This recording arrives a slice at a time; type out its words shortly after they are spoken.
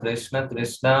Krishna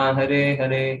Krishna Hare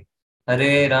Hare,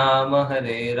 Hare Rama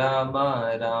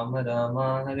Rama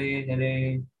Rama Hare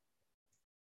Hare.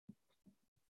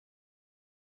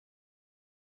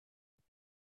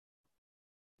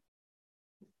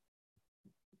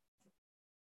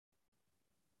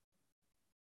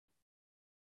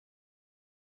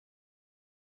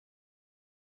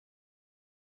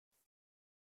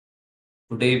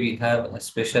 Today we have a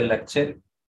special lecture,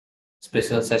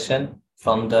 special session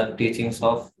from the teachings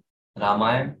of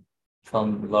Ramayana,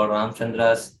 from Lord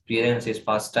Ramchandra's appearance, his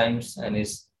pastimes, and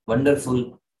his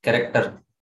wonderful character.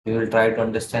 We will try to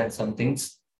understand some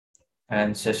things.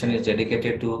 And session is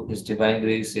dedicated to His Divine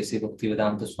Grace, A.C.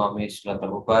 Bhaktivedanta Swami Srila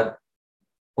Prabhupada,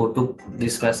 who took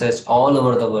this message all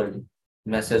over the world.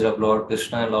 Message of Lord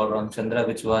Krishna and Lord Ramchandra,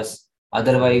 which was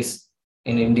otherwise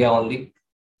in India only.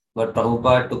 But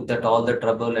Prabhupada took that all the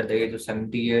trouble at the age of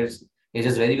 70 years. It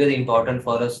is very, very important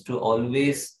for us to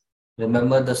always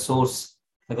remember the source,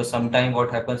 because sometimes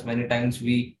what happens, many times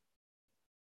we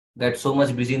get so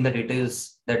much busy in the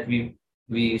details that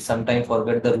we sometimes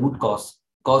forget the root cause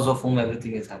of whom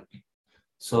everything is happening.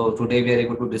 So today we are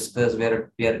able to discuss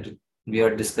where we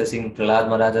are discussing Prahlad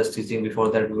Maharaja's teaching. Before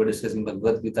that, we were discussing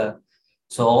Bhagavad Gita.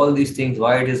 So all these things,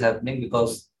 why it is happening?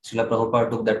 Because Srila Prabhupada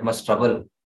took that much trouble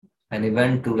and he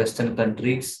went to Western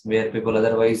countries where people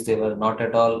otherwise they were not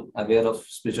at all aware of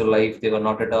spiritual life. They were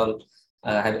not at all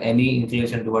have any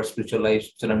inclination towards spiritual life,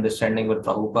 spiritual understanding. But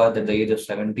Prabhupada, at the age of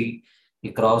 70,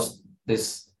 he crossed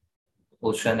this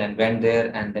ocean and went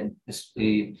there, and then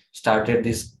he started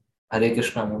this Hare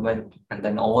Krishna movement, and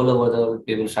then all over the world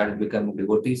people started becoming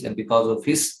devotees. And because of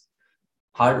his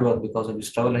hard work, because of his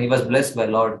struggle, and he was blessed by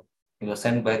Lord. He was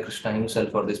sent by Krishna himself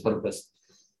for this purpose.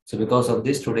 So because of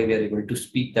this, today we are able to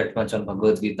speak that much on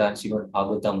Bhagavad Gita and Srimad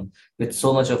Bhagavatam with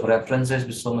so much of references,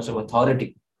 with so much of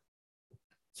authority.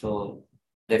 So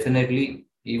definitely,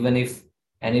 even if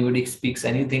anybody speaks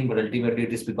anything, but ultimately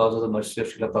it is because of the mercy of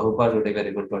Srila Prabhupada today we are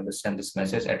able to understand this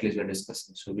message. At least we are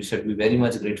discussing. So we should be very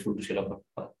much grateful to Srila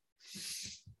Prabhupada.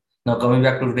 Now coming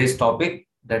back to today's topic,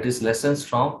 that is lessons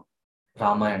from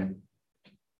Ramayana.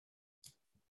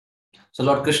 So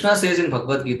Lord Krishna says in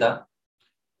Bhagavad Gita,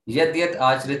 Yat yat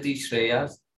achriti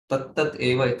shreya tat tat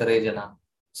eva itare jana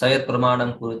sayat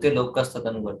pramanam kurite lokas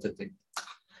tadanu vartate.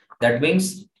 That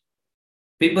means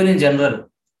people in general,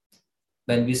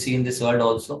 when we see in this world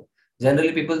also,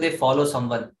 generally people they follow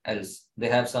someone else. They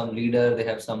have some leader, they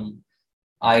have some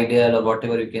ideal or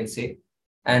whatever you can say,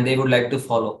 and they would like to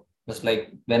follow. Just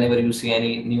like whenever you see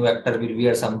any new actor will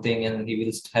wear something and he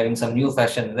will having some new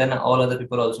fashion, then all other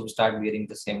people also start wearing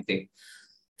the same thing.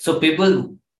 So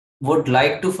people would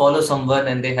like to follow someone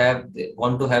and they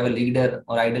want to have a leader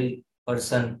or idol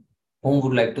person whom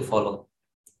would like to follow.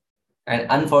 And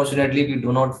unfortunately, we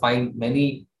do not find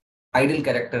many idol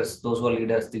characters, those who are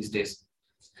leaders these days.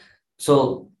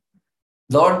 So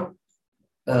Lord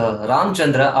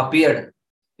Ramchandra appeared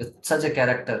with such a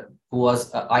character who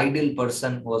was an ideal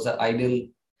person, who was an ideal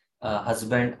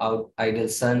husband, ideal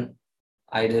son,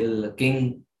 ideal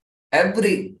king,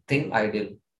 everything ideal.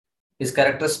 His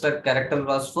character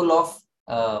was full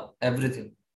of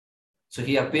everything. So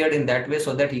he appeared in that way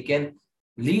so that he can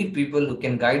lead people, who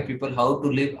can guide people how to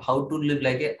live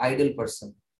like an ideal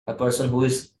person, a person who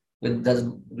is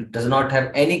does not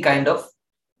have any kind of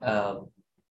uh,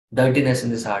 dirtiness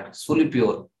in his heart, it's fully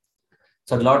pure.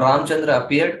 So Lord Ramchandra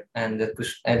appeared, and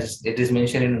as it is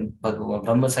mentioned in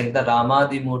Brahma Samhita,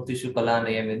 Ramadi Murtishu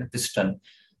Kalanayamena Tishtan.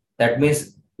 That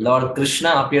means Lord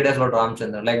Krishna appeared as Lord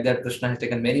Ramchandra. Like that, Krishna has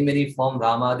taken many, many forms.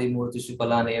 Ramadi Murtishu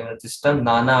Kalanayamena Tishtan,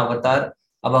 Nana Avatar,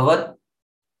 Abhavat,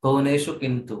 Bhuvaneshu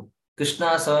Kintu. Krishna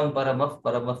Savam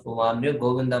Paramah Pumanyo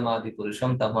Govindamadi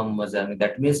Purusham Tamam Vajami.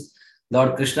 That means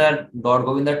Lord Krishna, Lord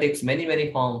Govinda takes many,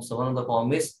 many forms. So one of the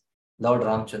forms is Lord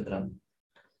Ramchandra.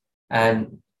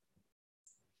 And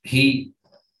he,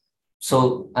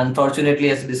 so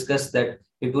unfortunately, as discussed, that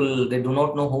people they do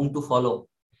not know whom to follow.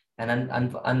 And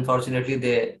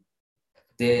unfortunately,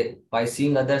 they by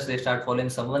seeing others, they start following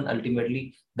someone.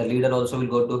 Ultimately, the leader also will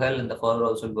go to hell and the follower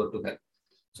also will go to hell.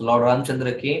 So Lord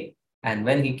Ramchandra came, and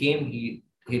when he came, he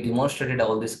demonstrated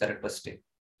all these characteristics.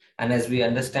 And as we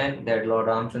understand that Lord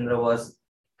Ramchandra was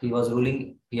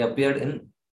ruling. He appeared in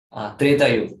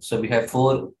Treta Yuga. So we have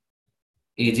 4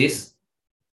 ages.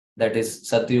 That is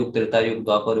Satyug, Treta Yuga,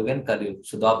 Dwapar Yuga, and Kali Yuga.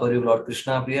 So Dwapar Yuga, Lord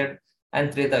Krishna appeared,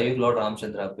 and Treta Yuga, Lord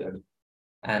Ramchandra appeared.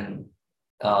 And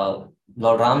Lord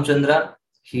Ramchandra,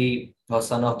 he was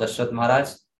son of Dashrath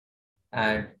Maharaj,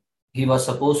 and he was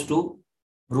supposed to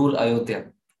rule Ayodhya.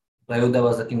 Ayodhya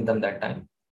was the kingdom that time.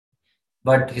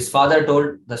 But his father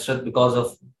told Dashrath, because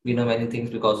of many things,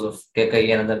 because of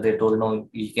Kekai and other, they told no,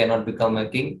 he cannot become a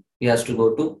king. he has to go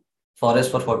to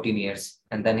forest for 14 years.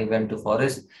 And then he went to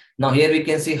forest. Now here we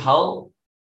can see how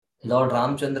Lord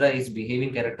Ramchandra is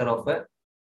behaving character of a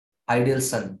ideal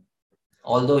son.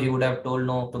 Although he would have told,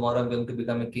 no, tomorrow I'm going to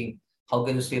become a king. How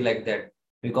can you say like that?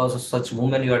 Because of such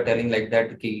woman you are telling like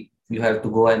that, ki, you have to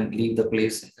go and leave the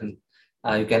place and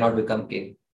you cannot become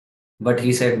king. But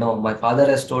he said, no, my father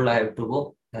has told I have to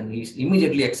go. And he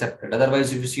immediately accepted.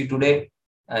 Otherwise, if you see today,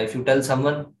 if you tell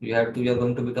someone you are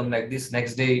going to become like this,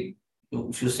 next day,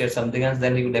 if you say something else,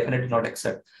 then he will definitely not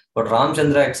accept. But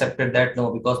Ramchandra accepted that,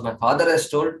 no, because my father has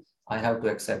told, I have to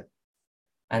accept.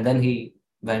 And then he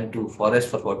went to forest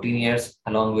for 14 years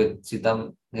along with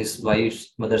Sita, his wife,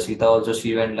 mother Sita also,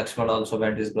 she went, Lakshmana also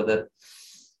went, his brother.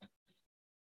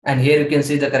 And here you can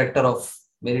see the character of,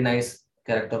 very nice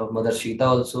character of mother Sita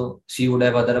also. She would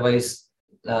have otherwise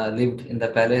lived in the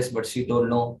palace, but she told,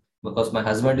 no, because my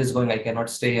husband is going, I cannot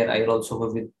stay here. I will also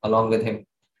go along with him.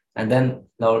 And then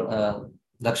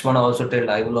Lakshmana also told,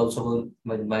 I will also go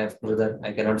with my brother.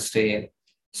 I cannot stay here.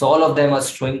 So all of them are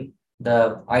showing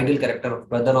the ideal character of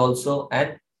brother also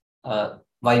and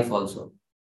wife also.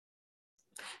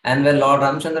 And when Lord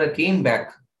Ramchandra came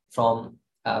back from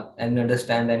and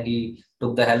understand, and he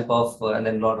took the help of and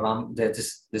then Lord Ram,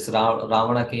 this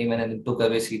Ravana came and then took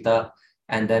away Sita,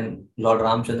 and then Lord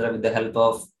Ramchandra with the help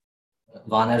of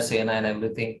Vanar Sena and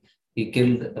everything, he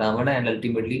killed Ravana, and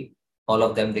ultimately all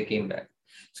of them they came back.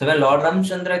 So when Lord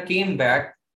Ramchandra came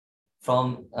back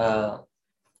from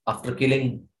after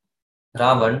killing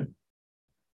Ravan,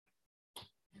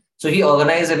 so he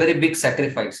organized a very big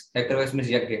sacrifice. Sacrifice means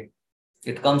yajna.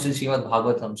 It comes in Srimad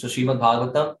Bhagavatam. So Srimad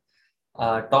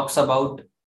Bhagavatam talks about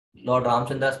Lord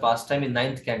Ramchandra's pastime in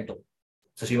 9th canto.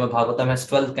 So Srimad Bhagavatam has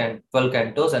 12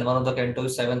 cantos, and one of the cantos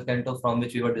is 7th canto, from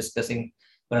which we were discussing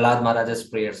Prahlad Maharaja's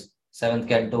prayers. 7th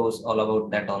canto is all about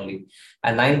that only.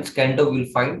 And 9th canto we'll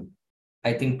find,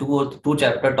 I think two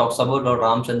chapter talks about Lord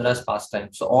Ramchandra's pastime.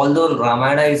 So although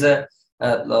Ramayana is a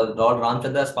Lord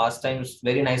Ramchandra's pastime is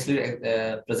very nicely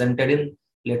presented in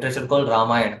literature called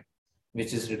Ramayana,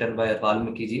 which is written by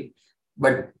Valmiki ji.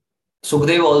 But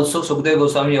Sukdev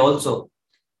Goswami also,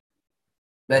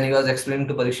 when he was explaining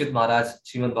to Parikshit Maharaj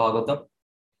Srimad Bhagavatam,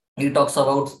 he talks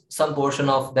about some portion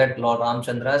of that Lord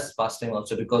Ramchandra's pastime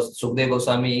also, because Sukdev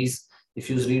Goswami is,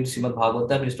 if you read Srimad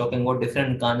Bhagavatam, he's talking about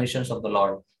different incarnations of the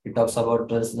Lord. He talks about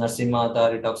Narsimha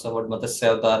Avatar, he talks about Matsya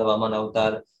Avatar, Vaman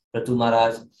Avatar, Prathu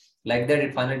Maharaj. Like that,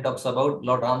 it finally talks about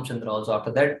Lord Ramchandra also.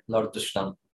 After that, Lord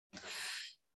Krishna.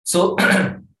 So,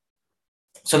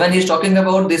 so when he's talking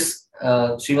about this,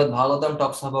 Srimad Bhagavatam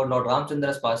talks about Lord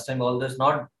Ramchandra's pastime, all this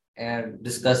not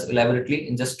discussed elaborately.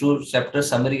 In just 2 chapters,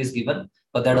 summary is given,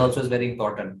 but that also is very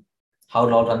important, how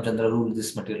Lord Ramchandra ruled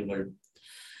this material world.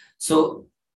 So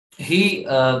he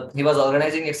was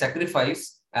organizing a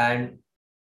sacrifice, and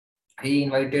he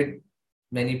invited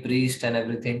many priests and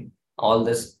everything. All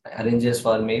this arrangements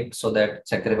were made so that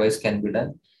sacrifice can be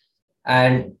done.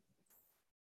 And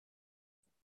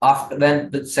after, when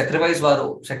the sacrifice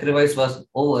was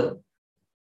over,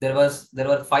 there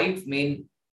were 5 main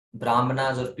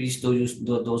brahmanas or priests, those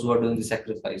who were doing the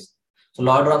sacrifice. So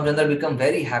Lord Ramchandra became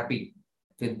very happy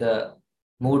with the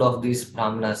mood of these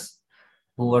brahmanas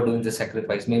who were doing the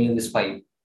sacrifice, mainly these 5.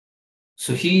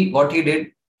 So what he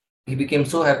did, he became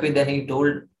so happy that he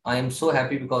told, I am so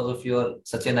happy because of your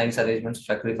such a nice arrangement of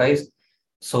sacrifice.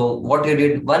 So what he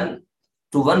did, one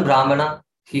brahmana,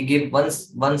 he gave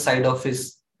one side of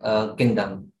his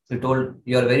kingdom. He told,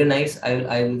 you are very nice,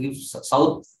 I will give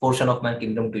south portion of my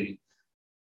kingdom to you.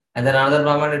 And then another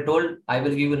brahmana told, I will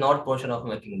give you north portion of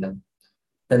my kingdom.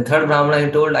 Then third brahmana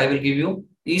he told, I will give you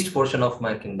east portion of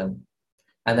my kingdom.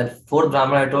 And then fourth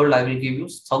brahmana I told, I will give you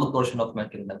south portion of my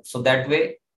kingdom. So that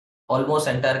way, almost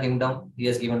entire kingdom he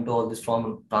has given to all these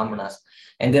four brahmanas.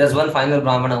 And there is one final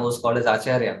brahmana who was called as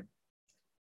Acharya.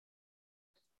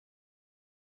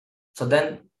 So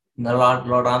then Lord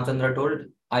Ramchandra told,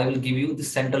 I will give you the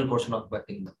central portion of my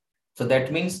kingdom. So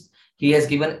that means he has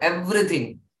given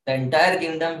everything, the entire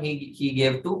kingdom he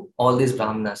gave to all these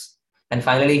brahmanas. And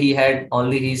finally he had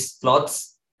only his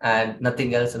clothes and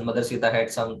nothing else. And Mother Sita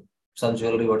had some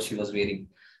jewelry what she was wearing.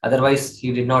 Otherwise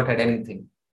he did not have anything.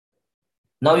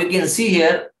 Now you can see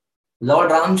here,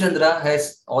 Lord Ramchandra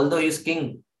has, although he is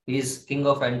king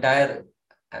of entire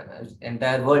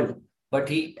world, but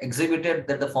he exhibited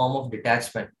that the form of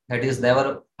detachment, that is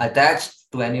never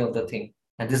attached to any of the thing.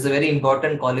 And this is a very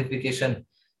important qualification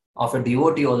of a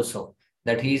devotee also,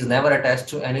 that he is never attached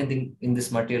to anything in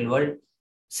this material world,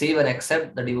 save and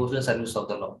except the devotional service of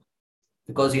the Lord.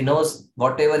 Because he knows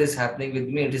whatever is happening with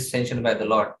me, it is sanctioned by the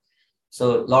Lord.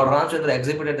 So Lord Ramchandra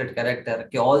exhibited that character.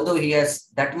 Okay, although he has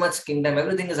that much kingdom,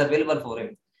 everything is available for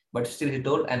him. but still he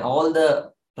told, and all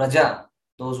the Praja,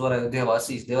 those who were Ayodhya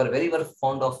Vasis, they were very, very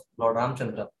fond of Lord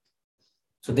Ramchandra.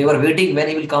 So they were waiting when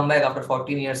he will come back after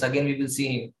 14 years. Again, we will see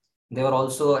him. They were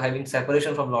also having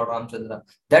separation from Lord Ramchandra.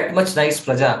 That much nice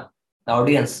Praja, the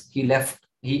audience, he left.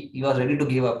 He was ready to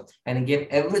give up, and he gave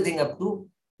everything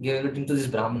gave everything to these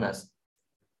Brahmanas.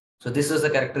 So this is the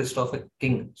characteristic of a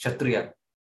king, Kshatriya.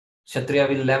 Kshatriya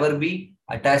will never be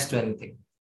attached to anything.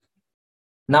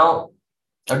 Now,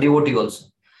 a devotee also.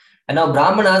 And now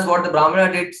Brahmanas, what the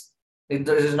Brahmana did, it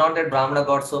is not that Brahmana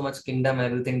got so much kingdom,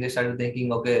 everything, they started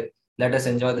thinking, okay, let us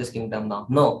enjoy this kingdom now.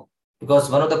 No, because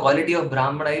one of the quality of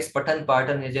Brahmana is Patan,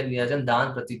 Patan, Yajan, Vyajan,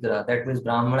 Dan, Pratigra. That means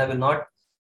Brahmana will not,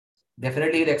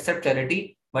 definitely will accept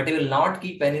charity, but he will not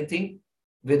keep anything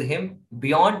with him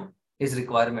beyond his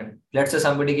requirement. Let's say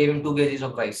somebody gave him 2 kgs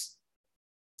of rice,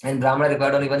 and Brahmana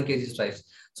required only 1 kg rice.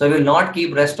 So he will not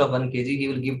keep rest of 1 kg, he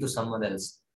will give to someone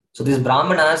else. So these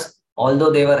Brahmanas,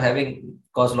 although they were having,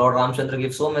 because Lord Ramchandra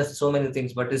gave so many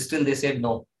things, but still they said,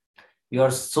 no, you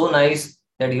are so nice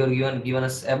that you are given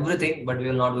us everything, but we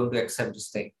will not be able to accept this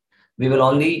thing. We will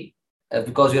only,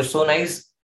 because you are so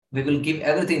nice, we will give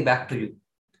everything back to you.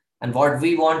 And what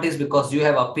we want is, because you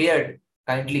have appeared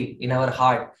kindly in our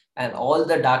heart, and all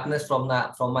the darkness from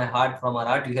my heart, from our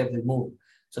heart, you have removed.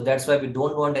 So that's why we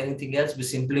don't want anything else. We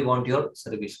simply want your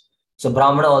service. So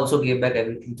Brahmana also gave back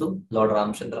everything to Lord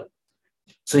Ramchandra.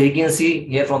 So you can see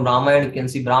here from Ramayana, you can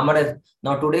see Brahmana.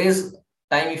 Now today's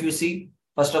time, if you see,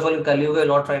 first of all, in Kali Yuga, you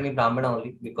will not find any Brahmana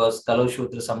only, because Kalo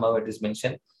Shudra Sambhava it is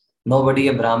mentioned. Nobody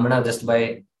a Brahmana just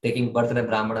by taking birth in a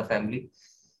Brahmana family.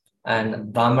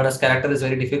 And Brahmana's character is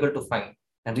very difficult to find.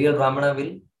 And real Brahmana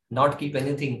will not keep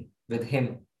anything with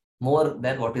him more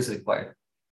than what is required.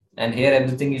 And here,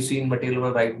 everything you see in material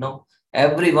world right now,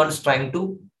 everyone's trying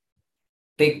to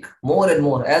take more and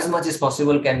more, as much as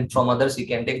possible can from others he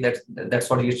can take. That's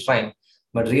what he's trying.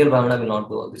 But real Brahmana will not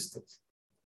do all these things.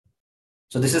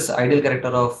 So this is ideal character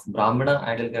of Brahmana,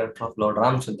 ideal character of Lord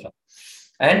Ramchandra.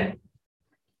 And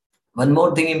one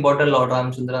more thing important, Lord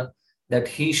Ramchandra, that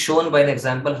he shown by an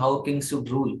example how kings should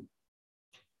rule.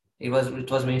 It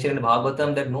was mentioned in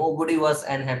Bhagavatam that nobody was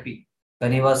unhappy.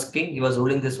 When he was king, he was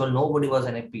ruling this world, nobody was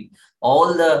unhappy.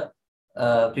 All the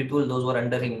people, those who were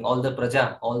under him, all the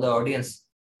praja, all the audience,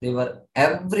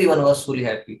 everyone was fully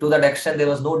happy. To that extent, there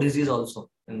was no disease also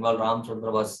while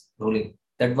Ramchandra was ruling.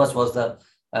 That much was the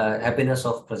happiness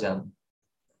of praja.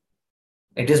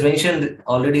 It is mentioned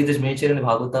already, it is mentioned in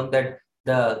Bhagavatam that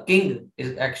the king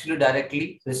is actually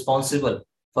directly responsible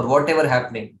for whatever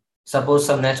happening. Suppose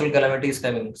some natural calamity is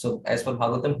coming. So as per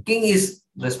Bhagavatam, king is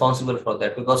responsible for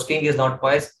that, because king is not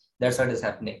wise. That's what is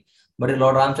happening. But in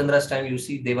Lord Ramchandra's time, you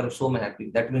see, they were so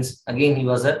happy. That means, again, he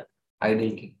was an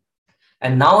ideal king.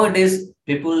 And nowadays,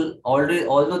 people already,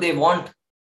 although they want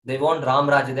Ram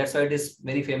Rajya. That's why it is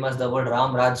very famous, the word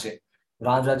Ram Rajya.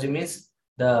 Ram Rajya means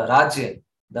the Rajya,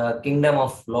 the kingdom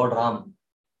of Lord Ram.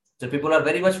 So people are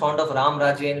very much fond of Ram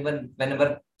Rajya, and even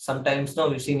whenever sometimes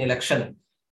we see in election,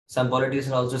 some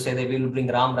politicians also say they will bring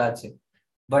Ram Rajya.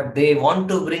 But they want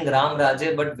to bring Ram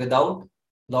Rajya, but without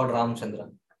Lord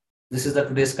Ramchandra. This is the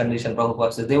today's condition,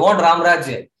 Prabhupada says. They want Ram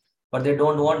Rajya, but they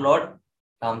don't want Lord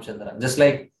Ramchandra. Just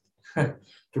like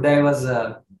today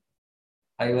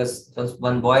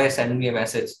one boy sent me a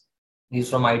message. He's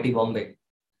from IT Bombay.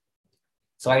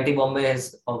 So IT Bombay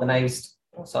has organized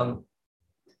some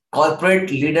corporate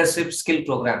leadership skill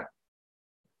program.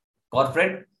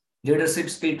 Corporate leadership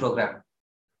skill program.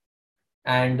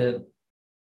 And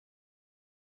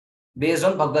based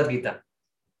on Bhagavad Gita.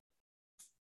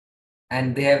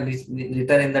 And they have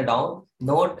written in the down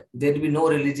note, there will be no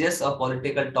religious or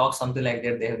political talk, something like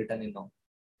that they have written in down.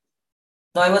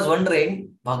 Now I was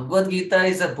wondering, Bhagavad Gita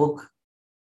is a book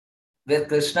where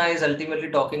Krishna is ultimately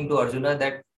talking to Arjuna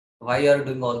that why you are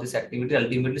doing all this activity,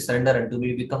 ultimately surrender unto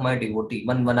me, become my devotee.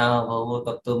 Man mana bhavo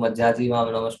tapto majjaji ma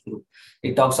namaskuru.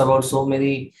 It talks about so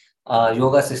many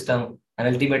yoga system,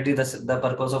 and ultimately the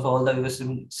purpose of all the yoga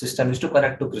system is to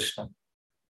connect to Krishna.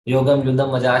 Yogam yudam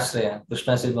majashraya.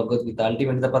 Krishna says Bhagavad Gita.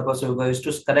 Ultimately the purpose of yoga is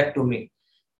to connect to me.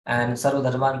 And sarva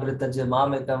dharman parityajya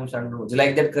mam ekam sharanu.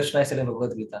 Like that Krishna is saying in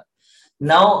Bhagavad Gita.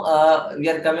 Now we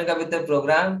are coming up with a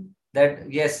program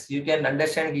that yes, you can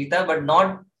understand Gita, but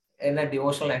not in a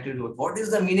devotional attitude. What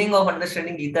is the meaning of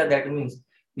understanding Gita? That means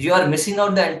you are missing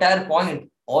out the entire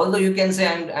point. Although you can say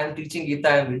I'm teaching Gita,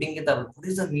 I'm reading Gita, what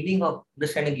is the meaning of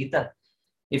understanding Gita?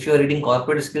 If you are reading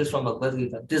corporate skills from Bhagavad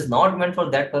Gita, it is not meant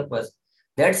for that purpose.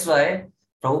 That's why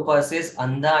Prabhupada says,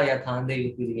 Andha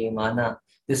yathande yupiriye mana.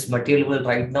 This material world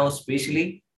right now,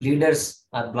 especially leaders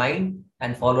are blind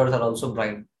and followers are also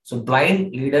blind. So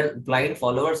blind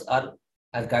followers are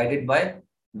guided by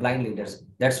blind leaders.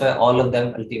 That's why all of them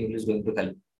ultimately is going to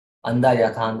hell. Anda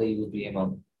yatha anda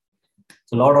yupiyamam.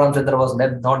 So Lord Ramchandra was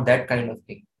not that kind of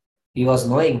king. He was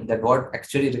knowing that what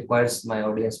actually requires my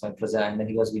audience, my praja, and then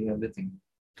he was giving everything.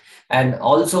 And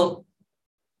also,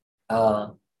 uh,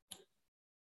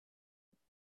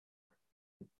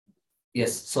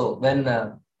 yes, so when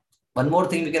one more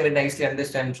thing we can very nicely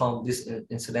understand from this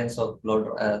incidents of Lord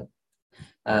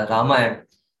Ramayana,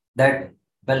 that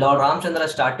when Lord Ramchandra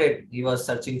started, he was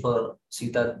searching for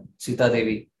Sita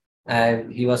Devi,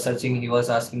 and he was searching. He was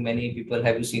asking many people,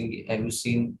 Have you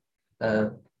seen uh,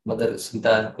 Mother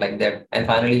Sita?" Like that, and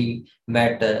finally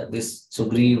met this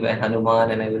Sugriv and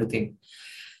Hanuman and everything.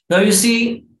 Now you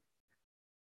see,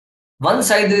 one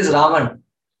side there is Ravan.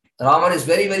 Ravan is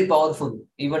very very powerful.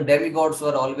 Even demigods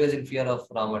were always in fear of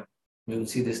Ravan. You will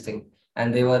see this thing,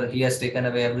 and they were. He has taken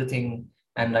away everything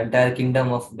and the entire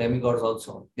kingdom of demigods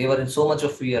also. They were in so much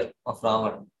of fear of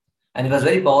Ravan, and he was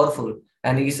very powerful.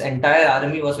 And his entire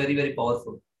army was very very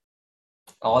powerful.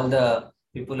 All the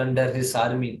people under his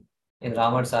army in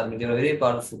Ravan's army, they were very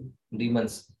powerful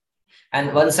demons.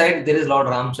 And one side there is Lord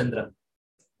Ramchandra,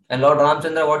 and Lord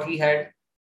Ramchandra, what he had,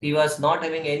 he was not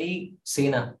having any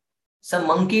Sena. Some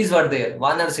monkeys were there,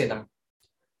 Vanar Sena.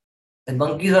 And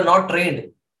monkeys are not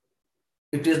trained.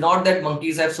 It is not that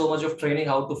monkeys have so much of training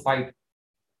how to fight,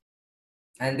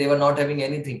 and they were not having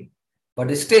anything.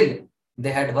 But still,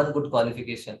 they had one good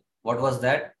qualification. What was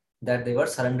that? That they were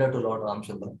surrendered to Lord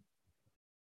Ramchandra.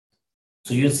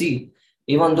 So you see,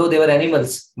 even though they were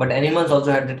animals, but animals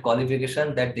also had that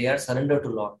qualification that they are surrendered to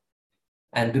Lord.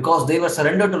 And because they were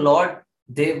surrendered to Lord,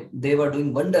 they were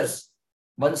doing wonders.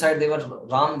 One side they were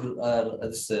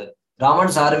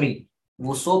Raman's army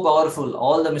was so powerful,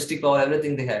 all the mystic power,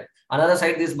 everything they had. Another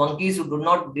side, these monkeys who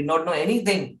did not know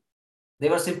anything. They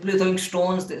were simply throwing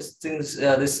stones, these things,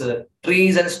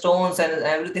 trees and stones and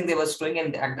everything they were throwing,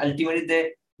 and ultimately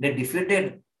they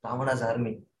defeated Ravana's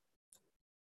army.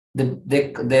 They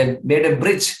made a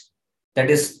bridge that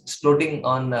is floating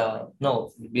on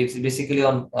no basically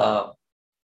on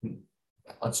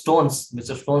stones, which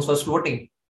the stones was floating.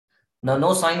 Now,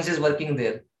 no science is working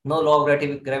there. No law of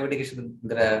gravitation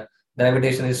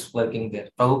is working there.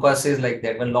 Prabhupada says like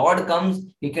that. When Lord comes,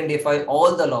 he can defy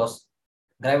all the laws.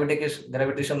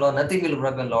 Gravitation law, nothing will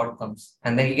work when Lord comes.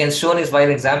 And then he can show his by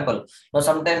example. Now,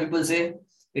 sometimes people say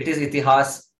it is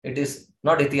itihas. It is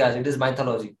not itihas. It is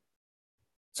mythology.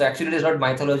 So actually, it is not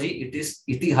mythology. It is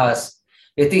itihas.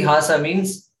 Itihasa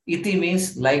means iti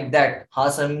means like that.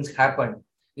 Hasa means happened.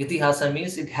 Itihasa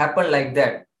means it happened like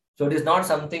that. So it is not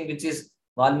something which is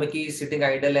Valmiki is sitting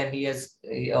idle and he has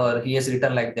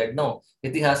written like that. No,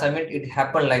 itihasa means it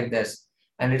happened like this,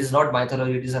 and it is not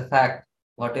mythology. It is a fact.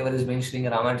 Whatever is mentioning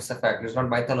in Ramayana is a fact. It is not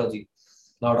mythology.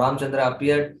 Lord Ramchandra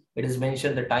appeared. It is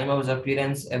mentioned the time of his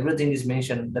appearance. Everything is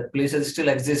mentioned. That places still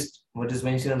exist. What is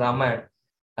mentioned in Ramayana,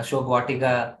 Ashok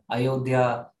Vatika,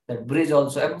 Ayodhya, that bridge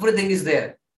also. Everything is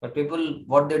there. But people,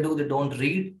 what they do, they don't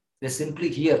read. They simply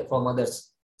hear from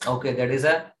others. Okay, that is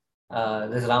a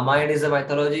this Ramayana is a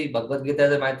mythology, Bhagavad Gita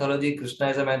is a mythology, Krishna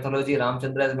is a mythology,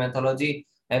 Ramchandra is a mythology,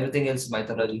 everything else is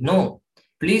mythology. No,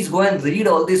 please go and read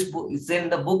all these books. It's in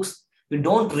the books. We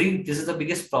don't read. This is the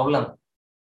biggest problem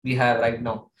we have right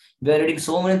now. We are reading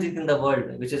so many things in the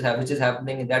world, which is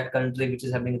happening in that country, which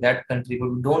is happening in that country, but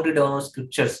we don't read our own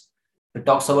scriptures. It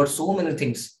talks about so many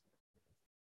things.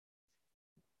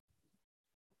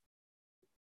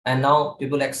 And now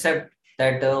people accept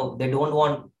that they don't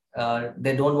want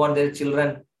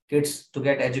their kids to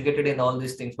get educated in all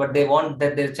these things, but they want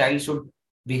that their child should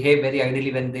behave very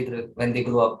ideally when they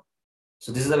grow up.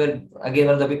 So this is again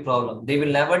one of the big problem. They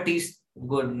will never teach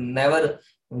good, never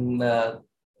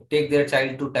take their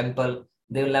child to temple.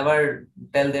 They will never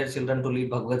tell their children to read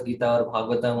Bhagavad Gita or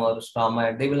Bhagavatam or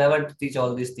Ramayana. They will never teach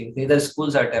all these things. Neither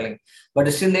schools are telling,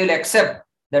 but still they will accept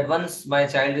that once my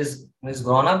child is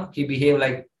grown up, he behave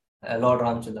like Lord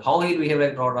Ramchandra. How he will behave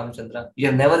like Lord Ramchandra? You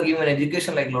have never given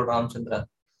education like Lord Ramchandra.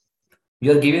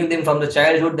 You are giving them from the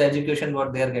childhood the education.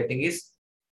 What they are getting is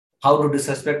how to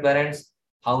disrespect parents,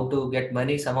 how to get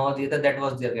money, somehow the other, that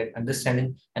was their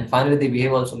understanding. And finally, they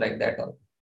behave also like that.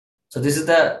 So this is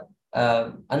the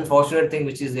unfortunate thing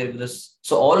which is there with us.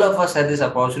 So all of us have this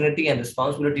opportunity and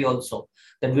responsibility also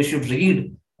that we should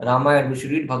read Ramayana, we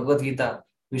should read Bhagavad Gita,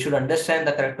 we should understand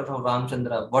the character of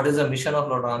Ramchandra. What is the mission of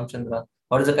Lord Ramchandra?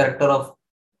 What is the character of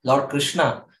Lord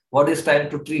Krishna? What is trying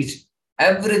to teach?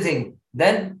 Everything.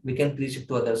 Then we can preach it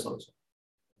to others also.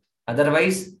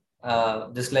 Otherwise,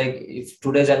 just like if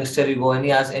today's youngster you go any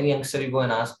youngster you go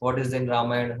and ask what is the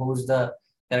Ramayana, who's the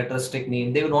characteristic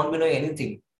name, they will not be knowing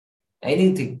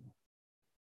anything,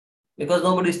 because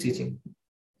nobody is teaching.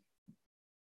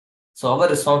 So our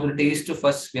responsibility is to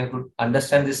first, we have to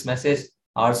understand this message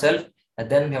ourselves,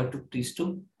 and then we have to teach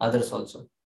to others also.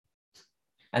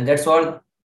 And that's what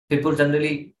people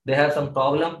generally, they have some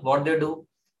problem. What they do,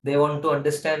 they want to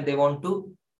understand, they want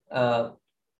to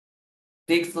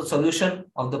take the solution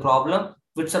of the problem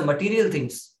with some material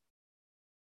things.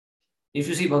 If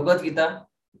you see Bhagavad Gita,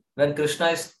 when Krishna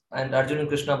is and Arjuna and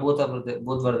Krishna both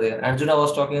were there. Arjuna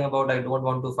was talking about, I don't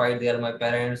want to fight. They are my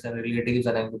parents and relatives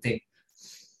and everything,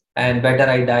 and better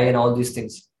I die and all these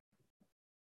things.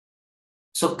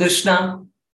 So Krishna,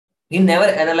 he never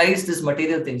analyzed these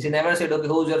material things. He never said, okay,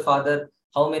 who's your father?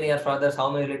 How many are fathers? How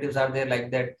many relatives are there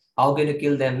like that? How can you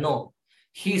kill them? No.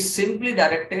 He simply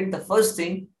directed the first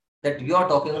thing, that you are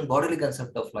talking on bodily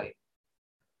concept of life.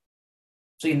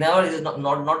 So he never is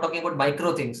not talking about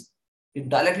micro things. He's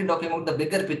directly talking about the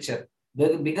bigger picture.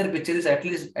 The bigger picture is at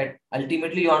least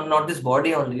ultimately you are not this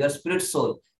body only, you are spirit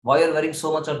soul. Why you are wearing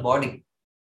so much on body?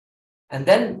 And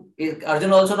then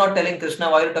Arjun also not telling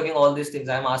Krishna, why are you talking all these things?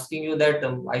 I am asking you that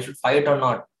I should fight or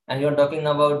not. And you are talking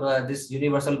about this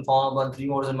universal form and three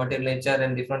modes of material nature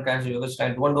and different kinds of yoga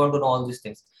style. Don't want to know all these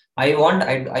things.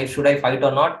 I should I fight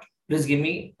or not? Please give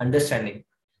me understanding.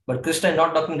 But Krishna is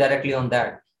not talking directly on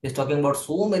that. He's talking about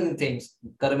so many things: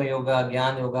 karma yoga,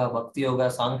 jnana yoga, bhakti yoga,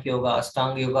 sankhya yoga,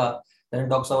 ashtanga yoga. Then he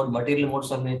talks about material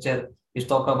modes of nature. He's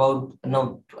talk about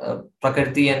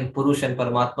prakriti and purush and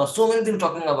paramatma. So many things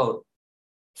talking about.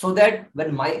 So that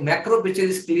when my macro picture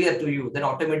is clear to you, then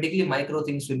automatically micro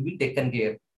things will be taken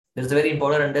care. There's a very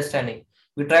important understanding.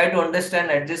 We try to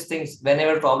understand, adjust things.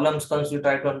 Whenever problems comes, we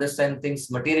try to understand things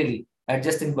materially,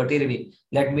 adjust things materially.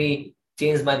 Let me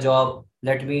change my job.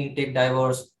 Let me take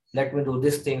divorce. Let me do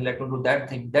this thing. Let me do that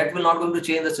thing. That will not going to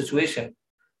change the situation.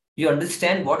 You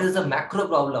understand what is the macro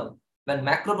problem. When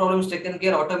macro problem is taken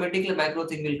care, automatically macro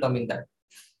thing will come in that.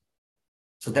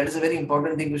 So that is a very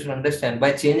important thing we should understand.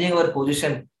 By changing our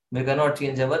position, we cannot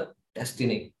change our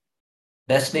destiny.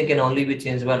 Destiny can only be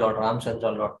changed by Lord Ramchandra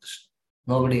or Lord Krishna.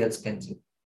 Nobody else can change.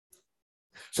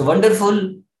 So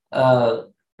wonderful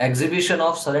exhibition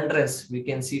of surrenderance we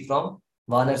can see from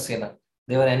Vanar Sena.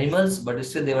 They were animals, but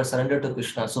still they were surrendered to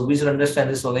Krishna. So we should understand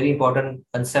this is a very important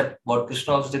concept what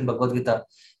Krishna also did in Bhagavad Gita.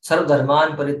 Sarv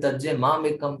dharman paritajya mam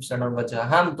ekam sharanam vacha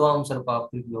ham tvam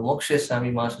sarvapapibhyo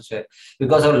mokshesami masasya.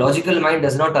 Because our logical mind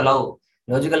does not allow.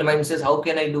 Logical mind says, how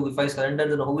can I do? If I surrender,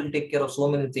 then who will take care of so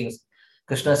many things?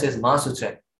 Krishna says,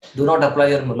 Masucha. Do not apply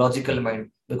your logical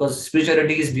mind, because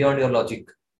spirituality is beyond your logic.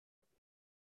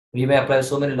 We may apply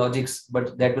so many logics,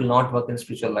 but that will not work in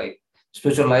spiritual life.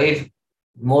 Spiritual life,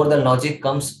 more than logic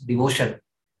comes devotion.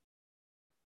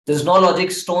 There's no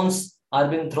logic. Stones are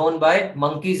being thrown by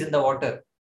monkeys in the water.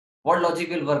 What logic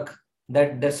will work?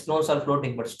 That stones are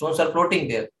floating, but stones are floating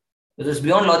there. It is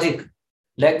beyond logic.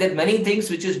 Like that, many things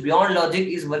which is beyond logic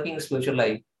is working in spiritual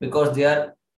life because they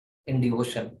are in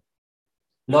devotion.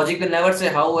 Logic will never say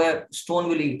how a stone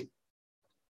will eat.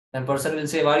 And person will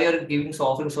say, why are you giving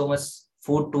offering so much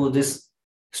food to this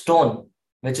stone,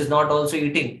 which is not also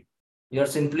eating? You are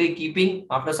simply keeping,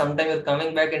 after some time you're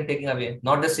coming back and taking away.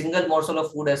 Not a single morsel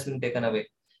of food has been taken away.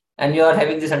 And you are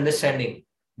having this understanding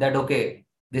that, okay,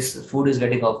 this food is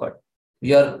getting offered.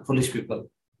 You are foolish people.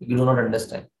 You do not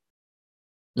understand.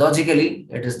 Logically,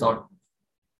 it is not.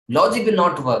 Logic will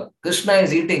not work. Krishna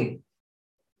is eating.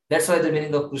 That's why the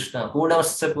meaning of Krishna.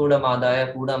 Purnamassa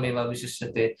Purnamadaya Purnameva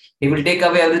Vishishyate. He will take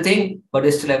away everything, but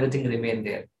still everything remain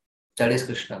there. That is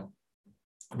Krishna.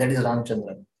 That is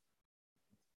Ramchandra.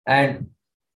 And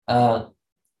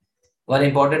one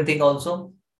important thing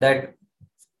also that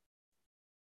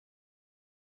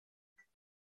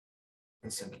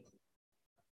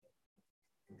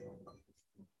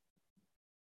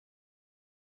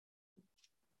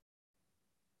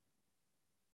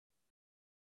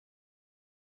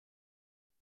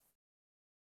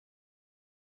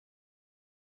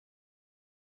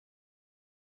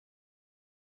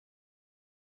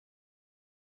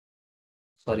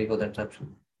sorry for the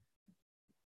interruption.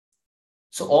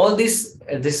 So all these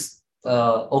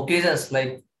occasions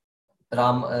like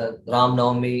Ram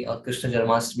Navami or Krishna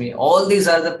Janmashtami, all these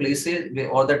are the places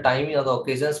or the timing or the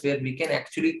occasions where we can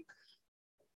actually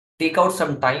take out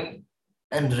some time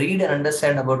and read and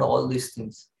understand about all these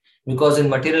things. Because in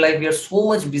material life, we are so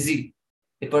much busy.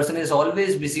 A person is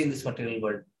always busy in this material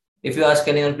world. If you ask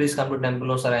anyone, please come to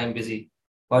temple, oh sir, I am busy.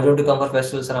 Why don't you come for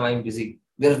festival, sir, I am busy.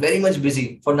 We are very much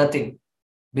busy for nothing.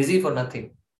 Busy for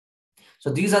nothing. So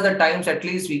these are the times at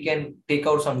least we can take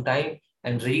out some time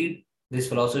and read this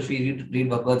philosophy, read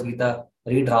Bhagavad Gita,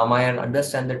 read Ramayana,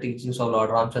 understand the teachings of Lord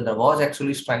Ramchandra was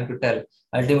actually trying to tell.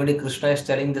 Ultimately, Krishna is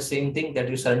telling the same thing, that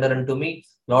you surrender unto me.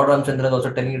 Lord Ramchandra is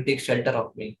also telling you, take shelter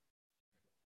of me.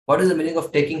 What is the meaning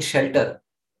of taking shelter?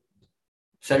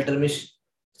 Shelter means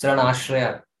Sarana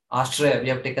Ashraya. Ashraya, we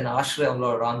have taken Ashraya of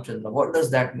Lord Ramchandra. What does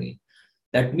that mean?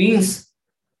 That means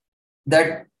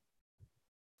that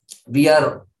we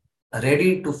are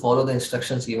ready to follow the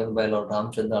instructions given by Lord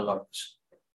Ramchandra, Lord Krishna.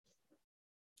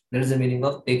 That is the meaning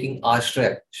of taking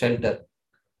Ashraya, shelter.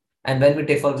 And when we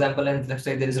take, for example, and let's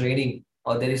say there is raining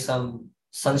or there is some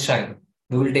sunshine,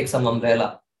 we will take some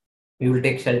umbrella. We will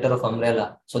take shelter of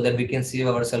umbrella so that we can save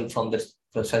ourselves from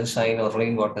the sunshine or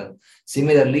rainwater.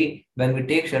 Similarly, when we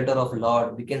take shelter of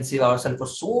Lord, we can save ourselves for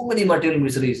so many material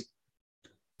miseries.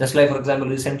 Just like, for example,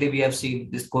 recently we have seen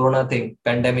this corona thing,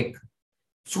 pandemic.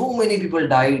 So many people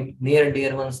died, near and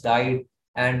dear ones died,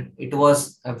 and it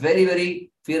was a very,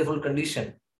 very fearful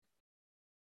condition.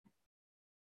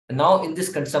 And now, in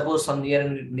this, suppose some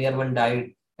near one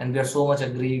died, and we are so much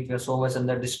aggrieved, we are so much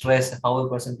under distress. How a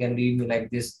person can leave me like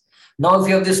this? Now, if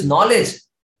you have this knowledge,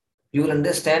 you will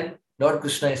understand. Lord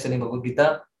Krishna is saying in Bhagavad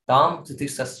Gita, Tam Sati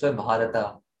Sasva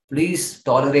Bharata. Please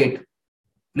tolerate.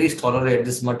 Please tolerate.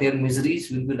 This material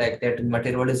miseries will be like that.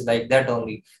 Material world is like that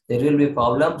only. There will be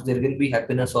problems. There will be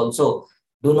happiness also.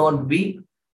 Do not be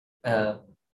uh,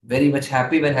 very much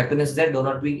happy when happiness is there. Do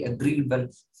not be aggrieved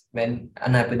when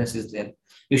unhappiness is there.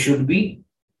 You should be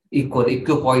equal,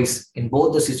 equipoise in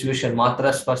both the situation.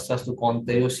 Matra sparsastu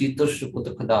konteyo sitoshru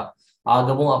kutakada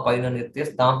agamo apaina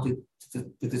nityas tam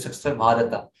titisaksa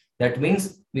bharata. That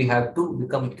means we have to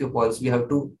become equipoise. We have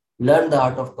to learn the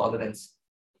art of tolerance.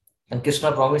 And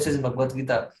Krishna promises in Bhagavad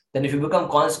Gita, then if you become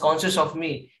conscious of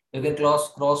me, you can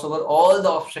cross over all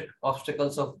the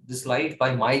obstacles of this life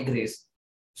by my grace.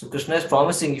 So Krishna is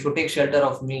promising, if you take shelter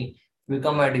of me,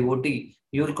 become my devotee,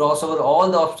 you will cross over all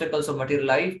the obstacles of material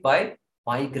life by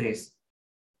my grace.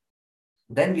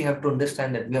 Then we have to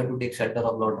understand that we have to take shelter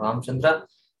of Lord Ramchandra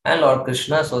and Lord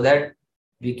Krishna so that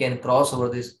we can cross over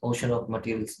this ocean of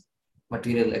material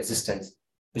existence,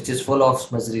 which is full of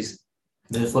miseries,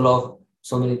 which is full of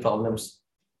so many problems.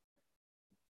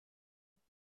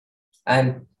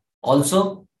 And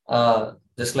also,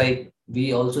 just like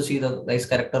we also see the nice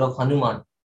character of Hanuman,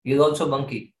 he is also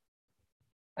monkey.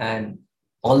 And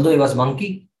although he was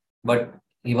monkey, but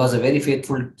he was a very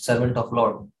faithful servant of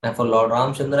Lord. And for Lord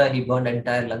Ramchandra, he burned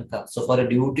entire Lanka. So for a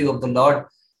devotee of the Lord,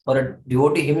 for a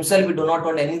devotee himself, he do not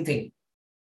want anything.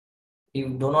 He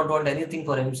do not want anything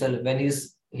for himself. When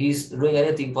he's doing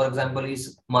anything, for example,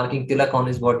 he's marking tilak on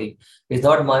his body. He's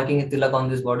not marking a tilak on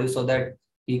his body so that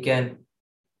he can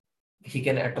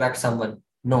attract someone.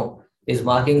 No, he's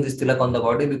marking this tilak on the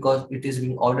body because it is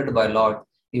being ordered by Lord.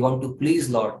 He want to please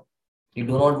Lord. You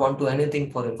do not want to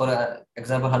anything for him. For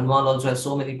example, Hanuman also has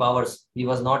so many powers. He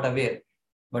was not aware,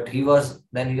 but he was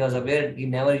aware. He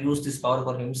never used this power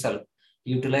for himself.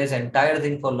 He utilized entire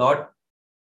thing for Lord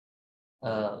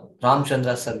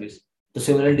Ramchandra's service. The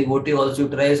similar devotee also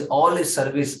utilize all his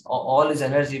service, all his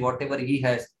energy, whatever he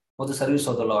has for the service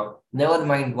of the Lord. Never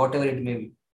mind whatever it may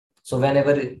be. So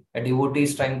whenever a devotee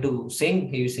is trying to sing,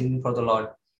 he is singing for the Lord.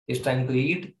 He is trying to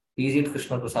eat, he is eating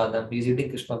Krishna Prasadam. He is eating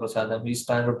Krishna Prasadam. He is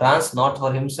trying to dance not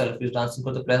for himself. He is dancing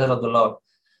for the pleasure of the Lord.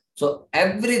 So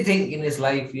everything in his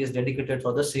life he is dedicated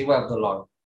for the seva of the Lord.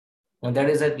 And that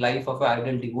is a life of an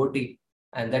ideal devotee.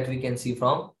 And that we can see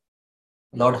from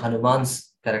Lord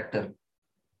Hanuman's character.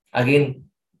 Again,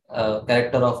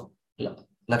 character of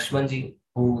Lakshmanji,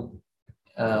 who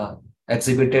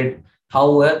exhibited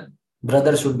how a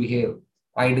brother should behave.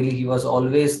 Ideally, he was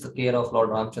always the care of Lord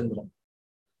Ramchandra.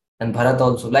 And Bharat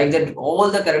also. Like that,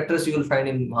 all the characters you will find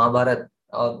in Mahabharata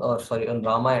or sorry, in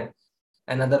Ramayana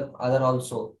and other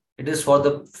also. It is for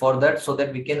that so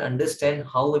that we can understand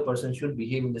how a person should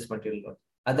behave in this material world.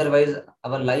 Otherwise,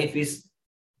 our life is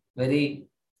very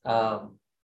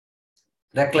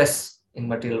reckless in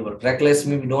material world. Reckless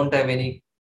means we don't have any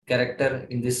character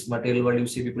in this material world. You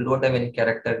see, people don't have any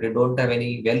character. They don't have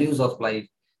any values of life.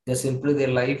 They're simply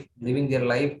living their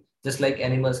life just like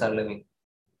animals are living.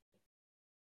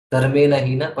 Dharmena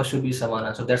hina pashubi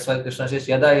samana. So that's why Krishna says,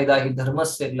 Yada yada hi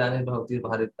dharmasya glani bhavati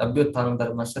bharit abhyutthanam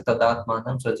dharmasya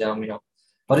tadatmanam sajamyam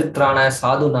paritranaya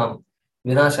sadhunam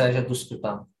vinashaya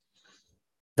duskritam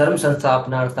dharma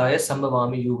sansthapanarthaya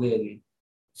sambhavami yuga yagi.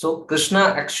 So Krishna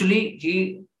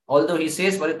actually, although he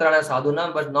says Paritrana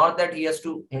Sadhuna, but not that he has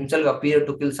to himself appear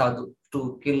to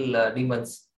kill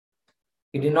demons.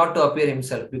 He did not to appear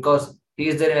himself because he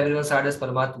is there in everyone's heart as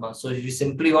Paramatma. So if he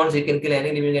simply wants, he can kill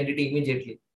any living entity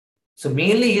immediately. So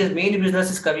mainly his main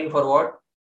business is coming for what?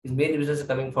 His main business is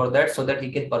coming for that so that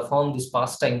he can perform these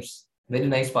pastimes, very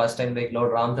nice pastime like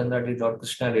Lord Ramchandra did, Lord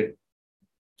Krishna did,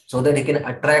 so that he can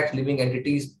attract living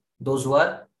entities, those who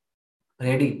are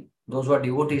ready. Those who are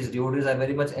devotees are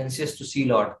very much anxious to see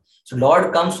Lord. So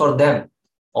Lord comes for them.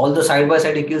 Although side by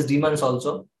side he kills demons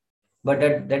also, but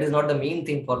that is not the main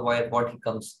thing for what he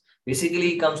comes. Basically,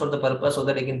 he comes for the purpose so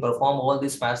that he can perform all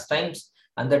these pastimes,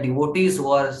 and the devotees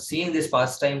who are seeing these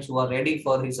pastimes, who are ready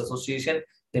for his association,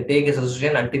 they take his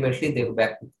association. Ultimately, they go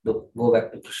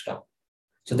back to Krishna.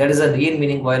 So that is the real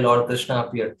meaning why Lord Krishna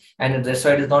appeared, and that's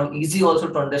why it is not easy also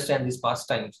to understand these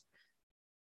pastimes.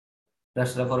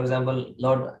 That's why, for example,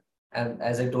 Lord, and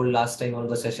as I told last time on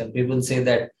the session, people say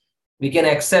that we can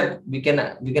accept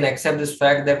this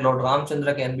fact that Lord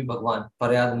Ramchandra can be Bhagwan,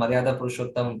 Maryada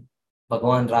Purushottam,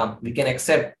 Bhagwan Ram. We can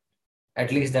accept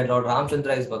at least that Lord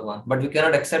Ramchandra is Bhagwan, but we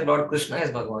cannot accept Lord Krishna is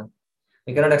Bhagwan.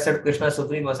 We cannot accept Krishna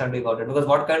Supreme Personality Godhead, because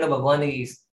what kind of Bhagwan he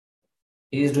is?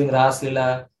 He is doing Ras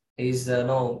Lila. He's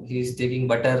no, he's taking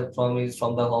butter from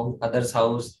the home other's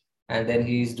house, and then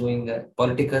he's doing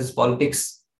politics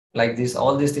like this.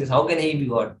 All these things. How can he be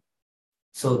God?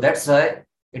 So that's why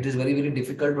it is very, very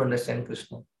difficult to understand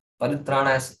Krishna.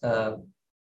 Paritrana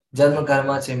Janma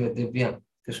karma cheme divyam.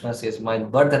 Krishna says, my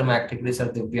birth and my activities are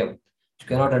divyam. You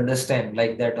cannot understand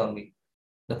like that only.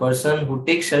 The person who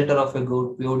takes shelter of a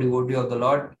pure devotee of the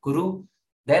Lord, Guru,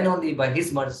 then only by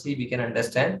his mercy we can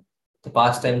understand the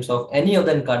pastimes of any of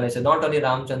the incarnation, not only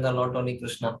Ramchandra, not only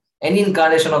Krishna, any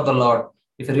incarnation of the Lord.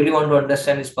 If you really want to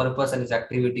understand his purpose and his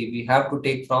activity, we have to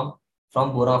take from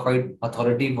bona fide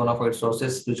authority, bona fide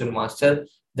sources, spiritual master,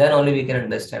 then only we can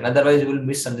understand. Otherwise, we will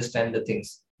misunderstand the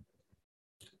things.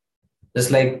 Just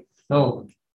like, no,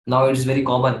 now it is very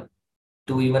common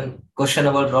to even question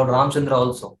about Lord Ramchandra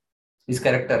also, his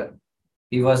character.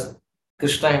 He was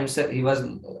Krishna himself, he was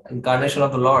incarnation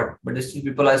of the Lord, but still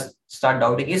people are start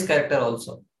doubting his character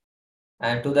also.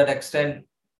 And to that extent,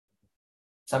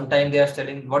 sometimes they are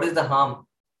telling, what is the harm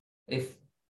if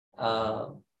uh,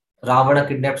 Ravana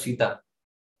kidnapped Sita?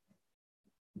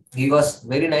 He was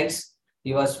very nice.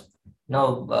 He was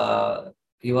no,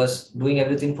 he was doing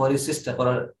everything for his sister, for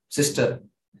her sister.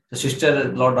 The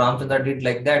sister, Lord Ramchandra did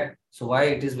like that. So why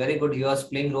it is very good? He was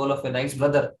playing role of a nice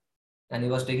brother, and he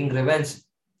was taking revenge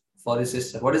for his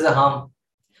sister. What is the harm?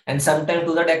 And sometimes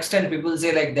to that extent, people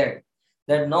say like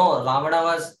that no, Ravana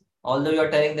was, although you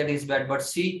are telling that he's bad, but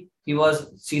see,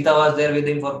 Sita was there with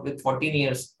him for with 14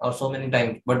 years or so many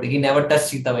times, but he never touched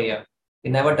Sita Maya. He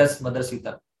never touched Mother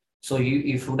Sita. So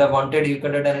if he would have wanted, he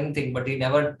could have done anything, but he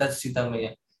never touched Sita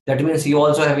Maya. That means he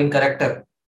also having character.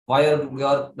 Why are we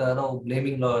are no,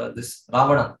 blaming this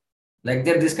Ravana? Like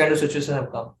that, this kind of situation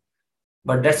have come.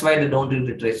 But that's why they don't read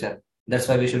literature. That's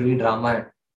why we should read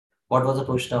Ramayana. What was the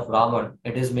position of Ravan?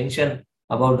 It is mentioned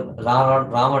about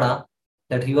Ravana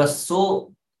that he was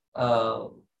so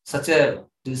such a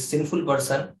this sinful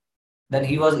person. Then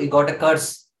he got a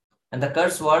curse, and the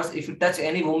curse was if you touch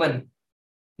any woman,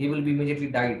 he will be immediately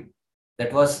died.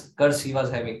 That was curse he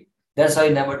was having. That's why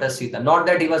he never touched Sita. Not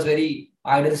that he was very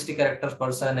idealistic character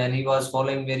person and he was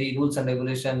following very rules and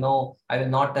regulation. No, I will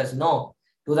not touch. No,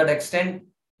 to that extent,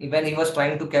 when he was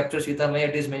trying to capture Sita Maya,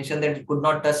 it is mentioned that he could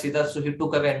not touch Sita, so he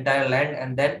took away entire land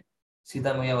and then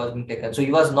Sita Maya was being taken. So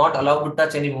he was not allowed to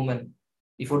touch any woman.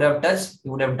 If he would have touched, he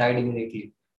would have died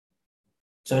immediately.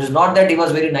 So it's not that he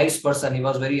was very nice person, he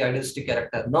was very idealistic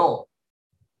character. No.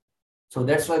 So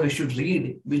that's why we should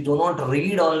read. We do not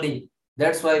read only.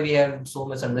 That's why we have so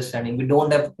much understanding. We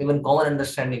don't have even common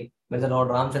understanding whether Lord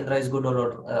Ramchandra is good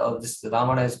or this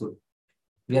Ravana is good.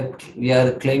 We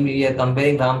are claiming, we are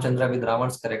comparing Ramchandra with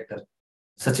Ravan's character.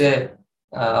 Such a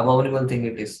abominable thing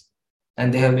it is.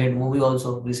 And they have made movie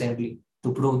also recently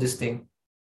to prove this thing.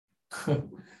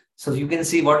 So you can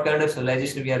see what kind of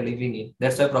civilization we are living in.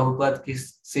 That's why Prabhupada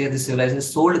say this civilization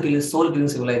is soul-killing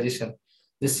civilization.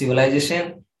 This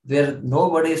civilization where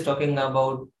nobody is talking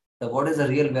about what is the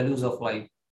real values of life.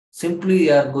 Simply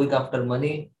they are going after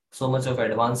money, so much of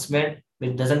advancement,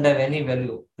 which doesn't have any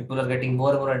value. People are getting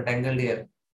more and more entangled here.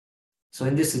 So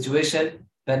in this situation,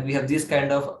 when we have this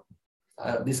kind of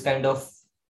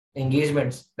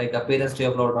engagements like appearance day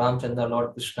of Lord Ramchandra,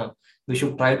 Lord Krishna, we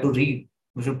should try to read.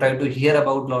 We should try to hear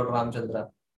about Lord Ramchandra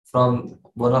from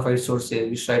bona fide sources.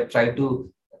 We should try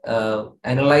to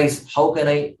analyze how can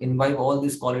I imbibe all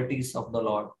these qualities of the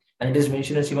Lord. And it is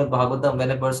mentioned in Srimad Bhagavatam,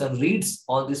 when a person reads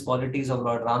all these qualities of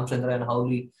Lord Ramchandra and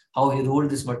how he ruled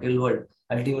this material world,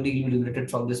 ultimately he will be liberated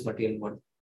from this material world.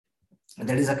 And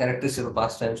that is a characteristic of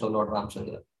pastimes of Lord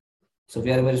Ramchandra. So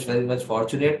we are very much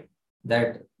fortunate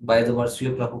that by the mercy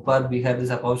of Prabhupada, we have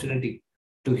this opportunity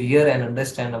to hear and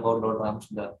understand about Lord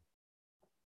Ramchandra.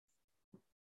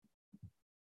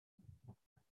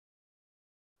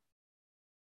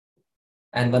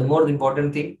 And one more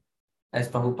important thing, as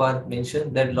Prabhupada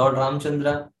mentioned, that Lord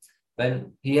Ramchandra,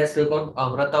 when he has taken a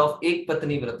vrata of Ek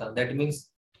Patni Vrata, that means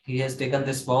he has taken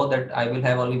this vow that I will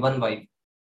have only one wife.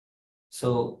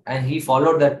 So, and he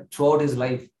followed that throughout his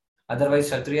life.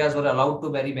 Otherwise, Kshatriyas were allowed to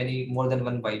marry many more than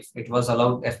one wife. It was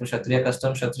allowed as per Kshatriya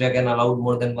custom. Kshatriya can allow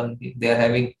more than one. They are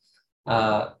having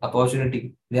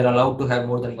opportunity. They are allowed to have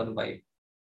more than one wife.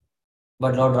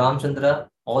 But Lord Ramchandra,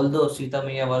 although Sita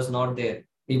Maya was not there,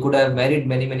 he could have married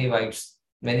many wives,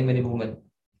 many women.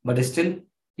 But still,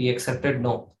 he accepted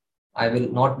no. I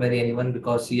will not marry anyone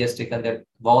because he has taken that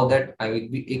vow that I will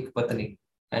be Ik Patni.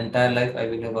 Entire life I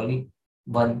will have only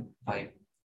one wife.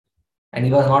 And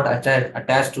he was not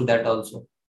attached to that also.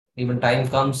 Even time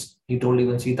comes, he told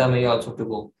even Sita Maya also to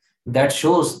go. That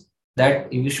shows that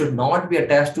we should not be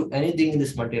attached to anything in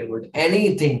this material world.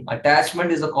 Anything.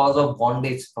 Attachment is the cause of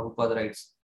bondage, Prabhupada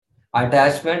writes.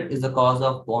 Attachment is the cause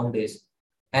of bondage.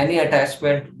 Any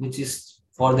attachment which is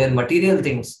for their material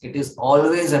things, it is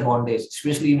always a bondage,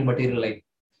 especially in material life.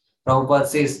 Prabhupada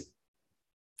says,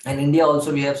 and India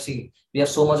also we have seen, we have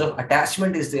so much of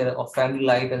attachment is there of family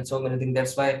life and so many things.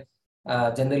 That's why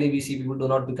generally we see people do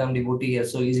not become devotee here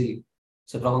so easily.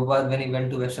 So Prabhupada, when he went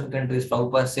to Western countries,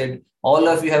 Prabhupada said, all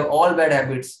of you have all bad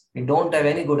habits. You don't have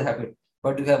any good habit,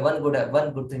 but you have one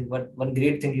good thing. But one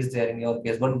great thing is there in your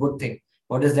case. One good thing.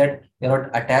 What is that? You're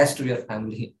not attached to your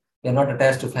family. You're not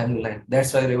attached to family life.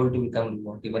 That's why you're able to become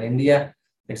devotee. But in India,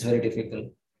 it's very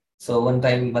difficult. So one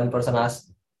time, one person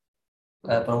asked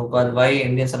Prabhupada, why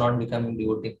Indians are not becoming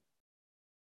devotee?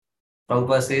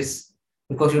 Prabhupada says,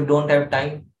 because you don't have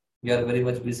time, you are very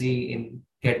much busy in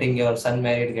getting your son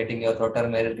married, getting your daughter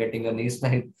married, getting your niece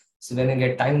married. So when you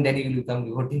get time, then you will become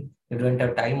devotee. You don't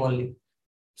have time only.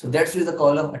 So that's the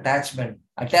call of attachment.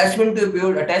 Attachment to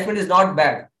pure, attachment is not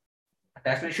bad.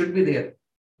 Attachment should be there.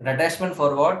 But attachment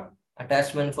for what?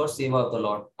 Attachment for seva of the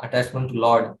Lord. Attachment to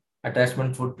Lord.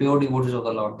 Attachment for pure devotees of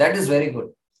the Lord. That is very good.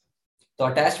 So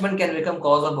attachment can become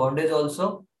cause of bondage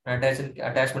also.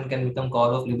 Attachment can become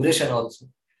cause of liberation also.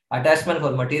 Attachment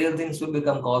for material things will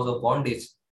become cause of bondage.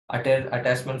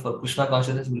 Attachment for Krishna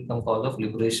consciousness will become cause of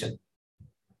liberation.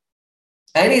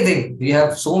 Anything. We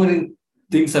have so many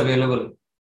things available.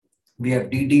 We have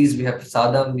deities, we have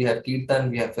sadham, we have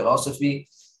kirtan, we have philosophy,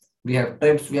 we have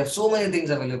trips, we have so many things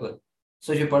available.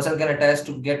 So if a person can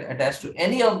get attached to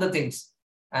any of the things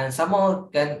and somehow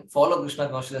can follow Krishna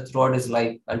consciousness throughout his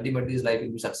life, ultimately his life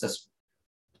will be successful.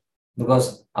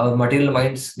 Because our material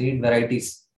minds need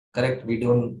varieties. Correct? We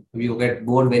get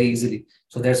bored very easily.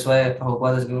 So that's why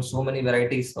Prabhupada has given so many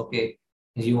varieties. Okay,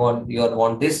 you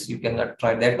want this, you can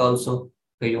try that also.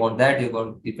 Okay, you want that,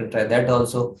 you can try that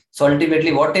also. So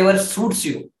ultimately, whatever suits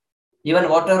you, even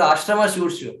whatever ashrama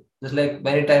suits you. Just like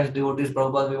many times devotees,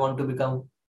 Prabhupada, we want to become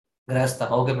grahastha.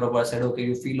 Okay, Prabhupada said, okay,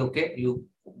 you feel okay, you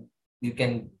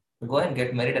can go and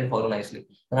get married and follow nicely.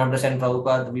 And after saying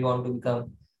Prabhupada, we want to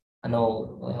become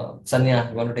sannyas,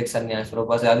 you want to take sannyas.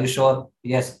 Prabhupada said, are you sure?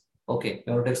 Yes. Okay,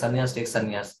 you want to take sannyas, take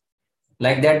sannyas.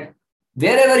 Like that,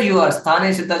 wherever you are,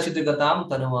 sthane sita chitugatam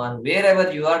tanuman,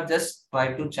 wherever you are, just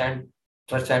try to chant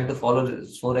to follow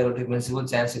this 4 erotic principle,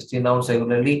 chant 16 rounds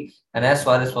regularly, and as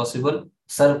far as possible,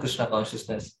 serve Krishna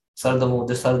consciousness, serve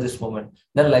this moment.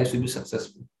 Then life will be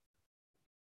successful.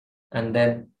 And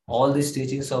then all these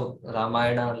teachings of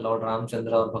Ramayana, Lord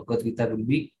Ramchandra, or Bhagavad Gita will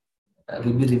be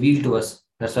revealed to us.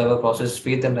 That's why our process is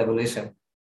faith and revelation.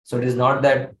 So it is not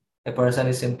that a person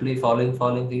is simply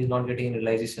following, he is not getting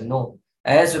realization. No.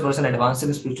 As a person advances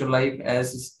in spiritual life,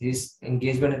 as his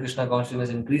engagement in Krishna consciousness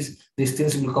increase, these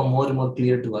things will become more and more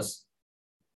clear to us.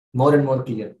 More and more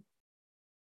clear.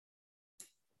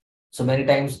 So many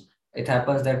times it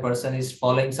happens that person is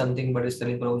following something but is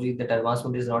telling Prabhuji that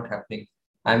advancement is not happening.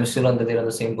 I'm still on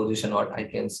the same position what I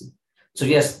can see. So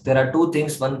yes, there are two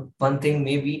things. One thing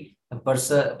may be a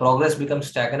person progress becomes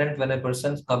stagnant when a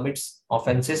person commits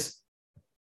offenses.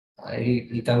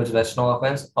 He commits Vaishnava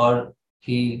offense or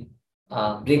he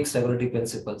breaks regulatory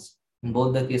principles. In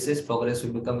both the cases, progress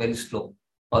will become very slow,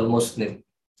 almost nil.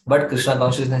 But Krishna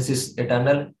consciousness is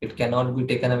eternal; it cannot be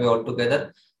taken away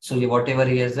altogether. So whatever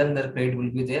he has done, the credit will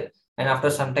be there, and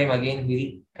after some time again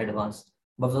he will advance.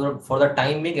 But for the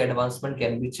time being, advancement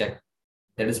can be checked.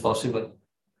 That is possible.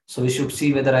 So we should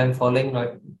see whether I am following.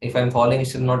 Not if I am following,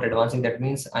 still not advancing. That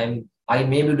means I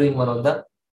may be doing one of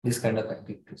this kind of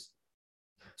activities.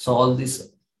 So all this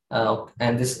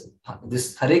and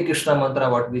this Hare Krishna mantra,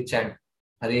 what we chant,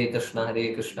 Hare Krishna,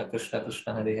 Krishna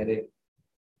Krishna, Hare Hare,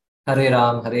 Hare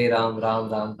Ram, Ram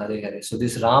Ram, Hare Hare. So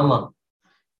this Rama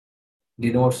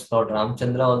denotes Lord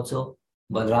Ramchandra also,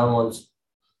 Balram also,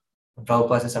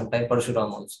 Prabhupada says sometimes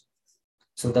Parshuram also.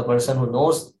 So the person who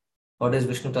knows what is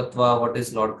Vishnu Tattva, what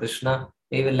is Lord Krishna,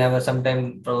 they will never.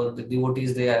 Sometimes the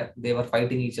devotees they were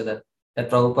fighting each other.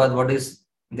 That Prabhupada, what is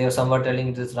They are somewhat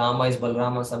telling this Rama is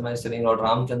Balrama, some is telling Lord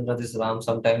Ramchandra this Ram,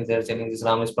 sometimes they are telling this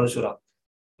Ram is Parshurama.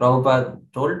 Prabhupada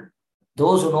told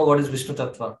those who know what is Vishnu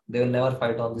Tattva, they will never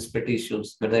fight on these petty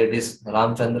issues, whether it is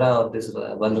Ramchandra or this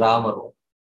Balram or what.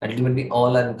 Ultimately,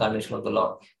 all are incarnation of the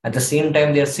Lord. At the same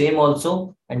time, they are same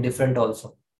also and different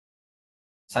also.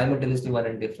 Simultaneously, one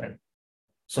and different.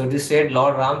 So it is said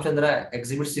Lord Ramchandra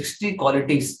exhibits 60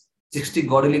 qualities, 60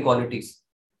 godly qualities.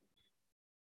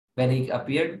 When he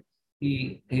appeared,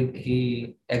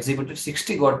 he exhibited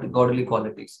 60 godly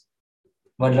qualities.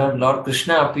 When Lord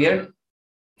Krishna appeared,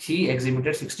 he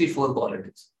exhibited 64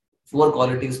 qualities. 4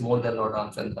 qualities more than Lord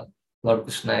Ramchandra, Lord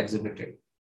Krishna exhibited.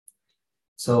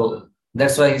 So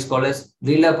that's why he's called as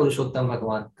Leela Purushottam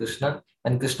Bhagavan Krishna,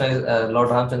 and Krishna is Lord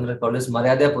Ramchandra called as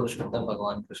Maryada Purushottam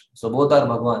Bhagavan Krishna. So both are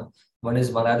Bhagavan. One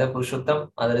is Maryada Purushottam,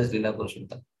 other is Leela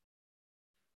Purushottam.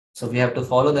 So we have to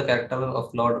follow the character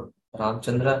of Lord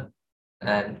Ramchandra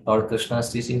and Lord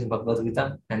Krishna's teachings in Bhagavad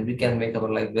Gita, and we can make our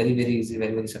life very, very easy,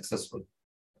 very, very successful.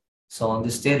 So on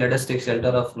this day, let us take shelter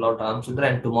of Lord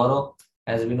Ramchandra, and tomorrow,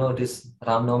 as we know, it is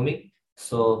Ram Navami.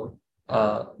 So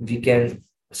we can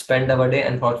spend our day,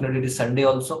 and fortunately it is Sunday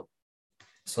also.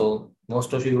 So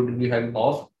most of you would be having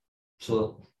off.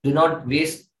 So do not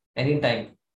waste any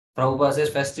time. Prabhupada says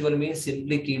festival means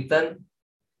simply Kirtan,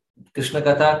 Krishna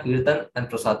Katha, Kirtan and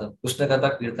Prasadam. Krishna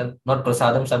Katha, Kirtan, not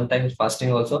Prasadam, sometimes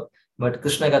fasting also, but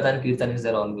Krishna Katha and Kirtan is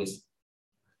there always.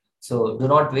 So do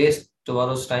not waste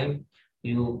tomorrow's time.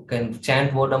 You can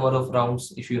chant more number of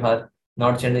rounds. If you are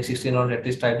not chanting 16 rounds, at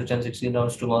least try to chant 16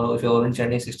 rounds tomorrow. If you are only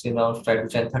chanting 16 rounds, try to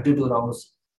chant 32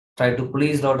 rounds. Try to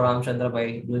please Lord Ramchandra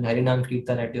by doing Harinam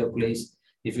Kirtan at your place.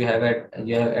 If you have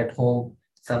at home,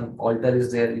 some altar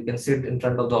is there, you can sit in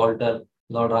front of the altar,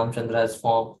 Lord Ramchandra's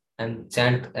form, and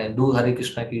chant and do Hare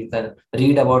Krishna Kirtan.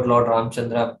 Read about Lord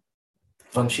Ramchandra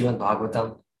from Srimad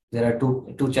Bhagavatam. There are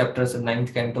two chapters in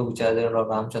ninth canto which are there of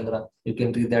Ramchandra. You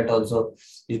can read that also.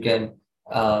 You can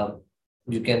uh,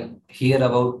 you can hear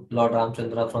about Lord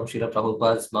Ramchandra from Srila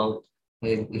Prabhupada's mouth.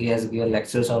 He has given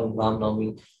lectures on Ram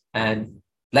Navami, and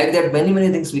like that many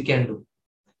things we can do.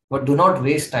 But do not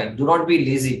waste time. Do not be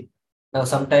lazy. Now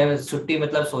sometimes chutti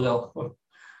matlab so jao.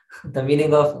 The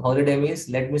meaning of holiday means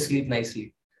let me sleep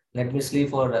nicely. Let me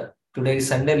sleep for today is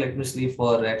Sunday. Let me sleep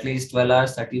for at least 12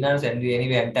 hours, 13 hours, and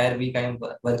anyway, entire week I am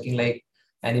working like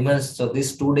animals. So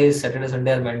these 2 days, Saturday,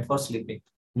 Sunday, are meant for sleeping.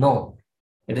 No,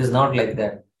 it is not like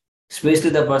that.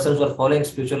 Especially the persons who are following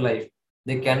spiritual life,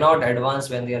 they cannot advance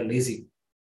when they are lazy.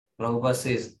 Prabhupada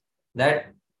says that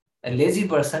a lazy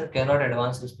person cannot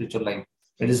advance in spiritual life.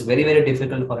 It is very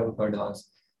difficult for him to advance.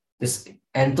 This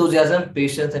enthusiasm,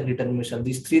 patience, and determination.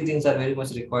 These 3 things are very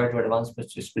much required to advance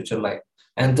spiritual life.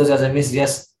 Enthusiasm is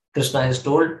yes, Krishna has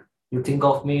told, you think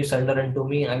of me, you surrender unto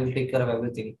me, I will take care of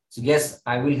everything. So yes,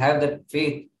 I will have that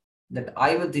faith that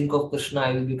I will think of Krishna,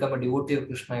 I will become a devotee of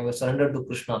Krishna, I will surrender to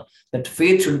Krishna. That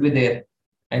faith should be there.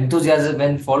 Enthusiasm,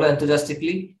 when follow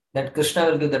enthusiastically, that Krishna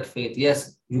will give that faith.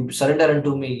 Yes, you surrender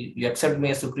unto me, you accept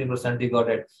me as Supreme Personality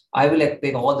Godhead. I will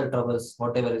take all the troubles,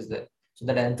 whatever is there. So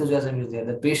that enthusiasm is there.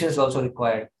 The patience is also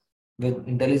required with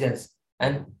intelligence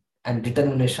and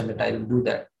determination that I will do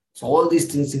that. So all these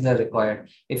things are required.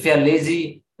 If you are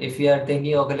lazy, if you are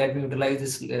thinking, okay, let me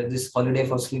utilize this holiday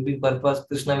for sleeping purpose,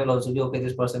 Krishna will also be okay.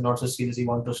 This person not so serious, he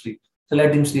want to sleep, so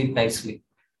let him sleep nicely.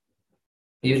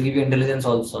 He will give you intelligence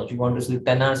also. If you want to sleep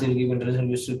 10 hours, he will give you intelligence.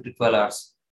 You sleep 12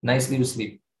 hours. Nicely you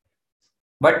sleep.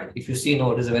 But if you see,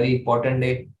 no, it is a very important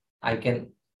day. I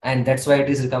can, and that's why it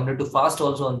is recommended to fast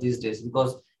also on these days,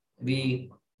 because we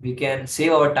can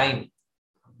save our time.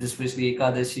 This especially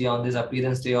Ekadashi on this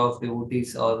appearance day of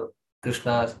devotees or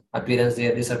Krishna's appearance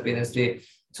day, this appearance day.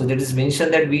 So that is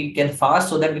mentioned that we can fast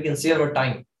so that we can save our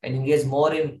time and engage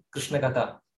more in Krishna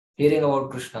Katha, hearing about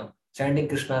Krishna, chanting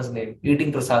Krishna's name,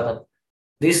 eating prasadam.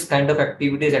 This kind of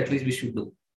activities at least we should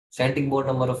do. Chanting more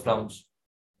number of rounds.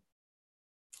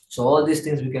 So all these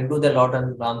things we can do. The Lord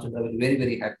and Ramchandra will be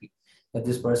very happy that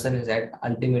this person is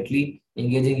ultimately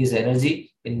engaging his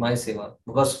energy in my seva.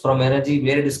 Because from energy,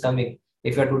 where it is coming?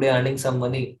 If you are today earning some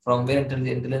money, from where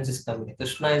intelligence is coming?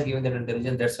 Krishna is giving that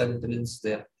intelligence. That's why the intelligence is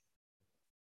there.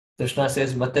 Krishna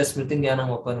says, "Matya smriti jnanam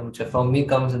apanam." From me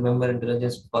comes remember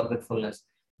intelligence, forgetfulness.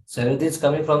 So everything is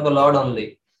coming from the Lord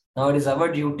only. Now it is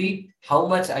our duty how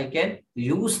much I can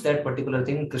use that particular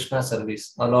thing in Krishna's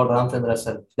service or Lord Ramchandra's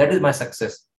service. That is my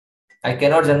success. I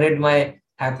cannot generate my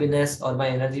happiness or my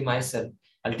energy myself.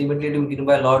 Ultimately, it will be given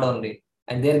by Lord only.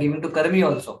 And they are given to Karmi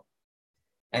also.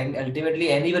 And ultimately,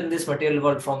 anyone in this material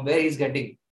world, from where he is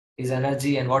getting his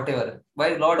energy and whatever,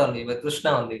 by Lord only, by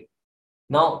Krishna only.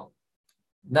 Now,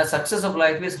 the success of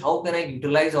life is how can I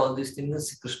utilize all these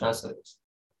things in Krishna's service?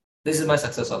 This is my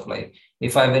success of life.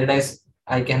 If I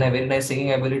can have very nice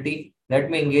singing ability. Let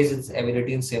me engage this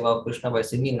ability in seva of Krishna by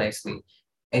singing nicely.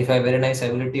 If I have very nice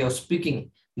ability of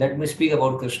speaking, let me speak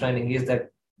about Krishna and engage that,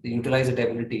 utilize that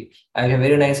ability. I have a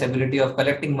very nice ability of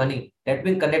collecting money. Let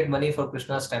me collect money for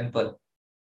Krishna's temple.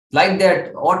 Like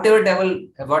that, whatever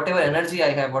energy I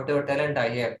have, whatever talent I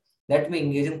have, let me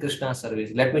engage in Krishna's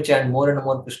service. Let me chant more and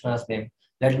more Krishna's name.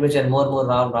 Let me chant more and more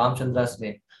Ramchandra's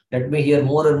name. Let me hear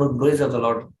more and more glories of the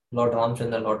Lord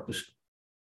Ramchandra, Lord Krishna.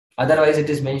 Otherwise, it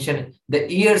is mentioned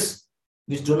the ears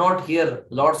which do not hear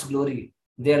Lord's glory,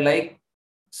 they are like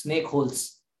snake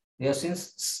holes. They have seen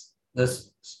the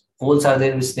holes are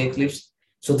there with snake lips.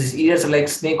 So these ears are like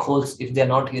snake holes if they are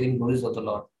not hearing glories of the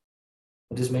Lord.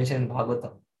 It is mentioned in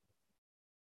Bhagavatam.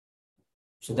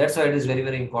 So that's why it is very,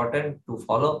 very important to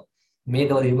follow,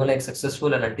 make our human life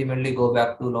successful, and ultimately go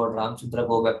back to Lord Ramchandra,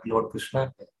 go back to Lord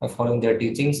Krishna by following their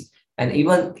teachings. And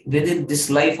even within this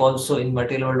life also, in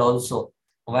material world also,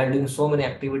 while doing so many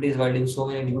activities, while doing so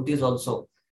many duties also,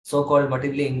 so-called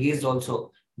materially engaged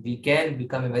also, we can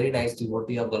become a very nice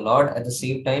devotee of the Lord. At the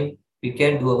same time, we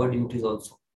can do our duties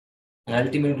also. And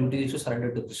ultimate duty is to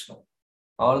surrender to Krishna.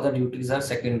 All the duties are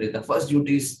secondary. The first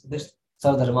duty is this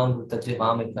Sarvadharman Bhutaje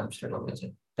Mam Ekam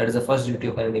Sharanam. That is the first duty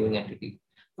of any living entity.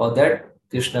 For that,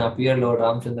 Krishna appeared, Lord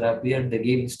Ramchandra appeared, they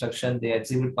gave instruction, they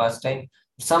exhibit pastime.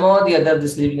 Somehow or the other,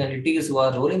 these living entities who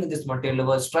are rolling in this material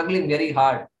world, struggling very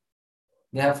hard,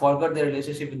 they have forgot their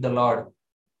relationship with the Lord.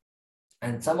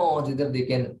 And somehow or the other, they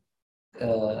can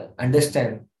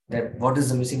understand that what is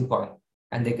the missing point,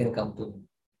 and they can come to Him.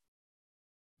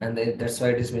 And that's why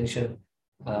it is mentioned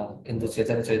in the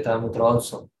Chaitanya Charitamrita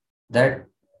also, that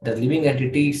the living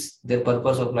entities, their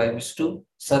purpose of life is to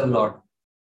serve Lord,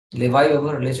 revive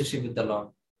our relationship with the Lord,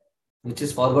 which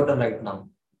is forgotten right now.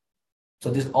 So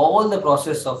this all the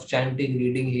process of chanting,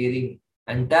 reading, hearing,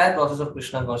 entire process of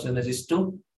Krishna consciousness is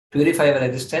to purify our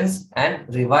existence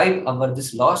and revive our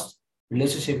this lost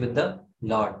relationship with the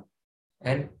Lord,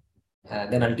 and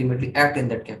then ultimately act in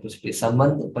that capacity.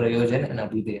 Sambandh, Prayojan, and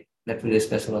Abhideya that we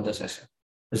discuss in another session.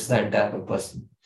 This is the entire purpose.